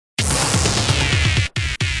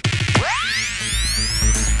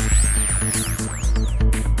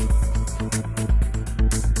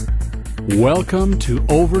Welcome to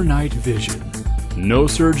Overnight Vision. No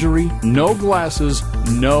surgery, no glasses,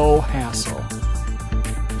 no hassle.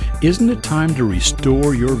 Isn't it time to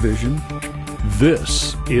restore your vision?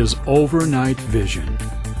 This is Overnight Vision.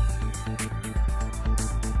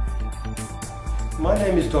 My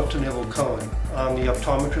name is Dr. Neville Cohen. I'm the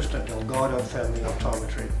optometrist at Delgado Family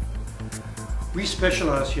Optometry. We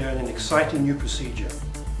specialize here in an exciting new procedure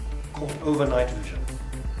called overnight vision.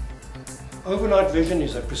 Overnight vision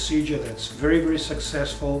is a procedure that's very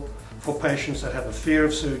successful for patients that have a fear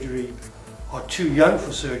of surgery, are too young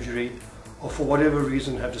for surgery, or for whatever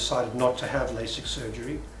reason have decided not to have LASIK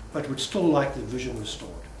surgery, but would still like their vision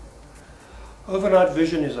restored. Overnight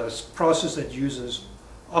vision is a process that uses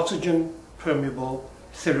oxygen permeable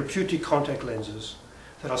therapeutic contact lenses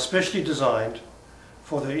that are specially designed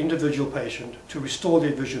for the individual patient to restore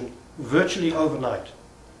their vision virtually overnight.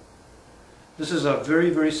 This is a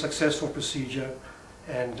very successful procedure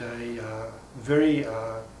and a very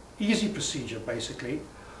easy procedure basically.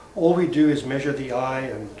 All we do is measure the eye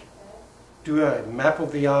and do a map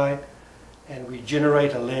of the eye, and we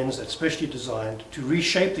generate a lens that's specially designed to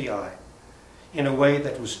reshape the eye in a way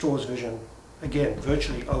that restores vision, again,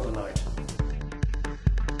 virtually overnight.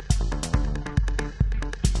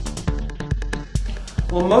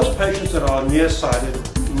 Well, most patients that are nearsighted,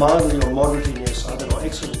 mildly or moderately nearsighted, are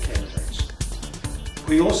excellent candidates.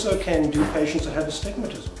 We also can do patients that have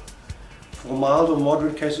astigmatism. For mild or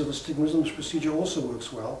moderate cases of astigmatism, this procedure also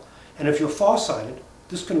works well. And if you're farsighted,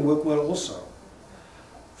 this can work well also.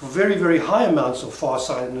 For very high amounts of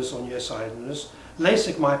farsightedness or nearsightedness,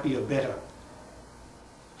 LASIK might be a better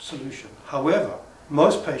solution. However,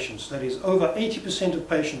 most patients, that is over 80% of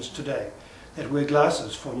patients today that wear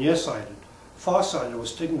glasses for nearsighted, farsighted or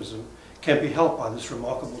astigmatism can be helped by this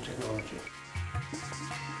remarkable technology.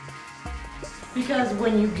 Because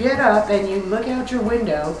when you get up and you look out your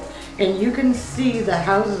window and you can see the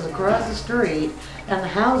houses across the street and the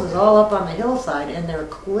houses all up on the hillside and they're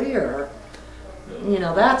clear, you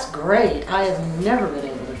know, that's great. I have never been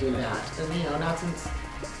able to do that. And, you know, not since,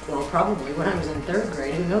 well, probably when I was in 3rd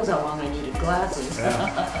grade. Who knows how long I needed glasses.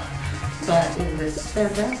 Yeah. But it was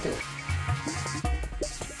fantastic.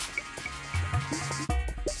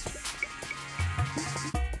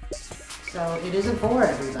 So it isn't for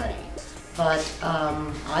everybody. But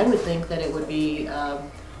I would think that it would be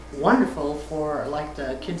wonderful for like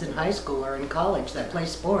the kids in high school or in college that play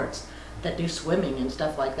sports, that do swimming and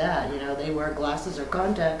stuff like that. You know, they wear glasses or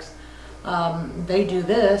contacts. They do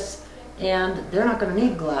this, and they're not going to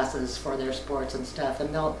need glasses for their sports and stuff,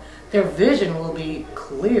 and their vision will be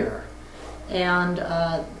clear. And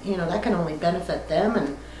you know, that can only benefit them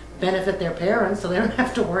and benefit their parents, so they don't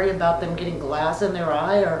have to worry about them getting glass in their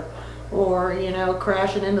eye or you know,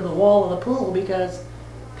 crashing into the wall of the pool because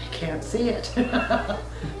they can't see it.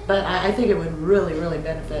 But I think it would really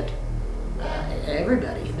benefit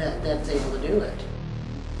everybody that's able to do it.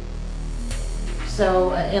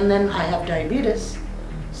 So, and then I have diabetes.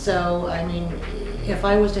 So, I mean, if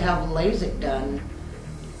I was to have LASIK done,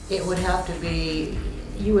 it would have to be,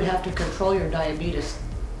 you would have to control your diabetes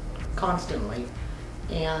constantly.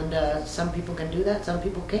 And some people can do that, some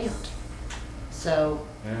people can't. So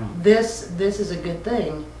yeah. This is a good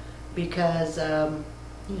thing because,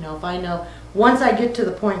 you know, if I know, once I get to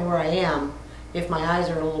the point where I am, if my eyes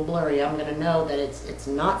are a little blurry, I'm going to know that it's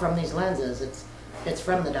not from these lenses, it's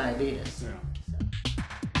from the diabetes. Yeah.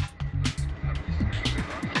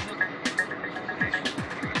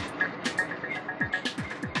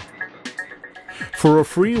 For a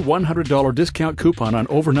free $100 discount coupon on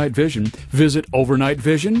Overnight Vision, visit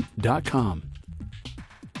overnightvision.com.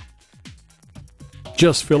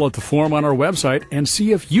 Just fill out the form on our website and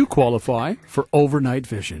see if you qualify for Overnight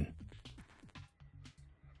Vision.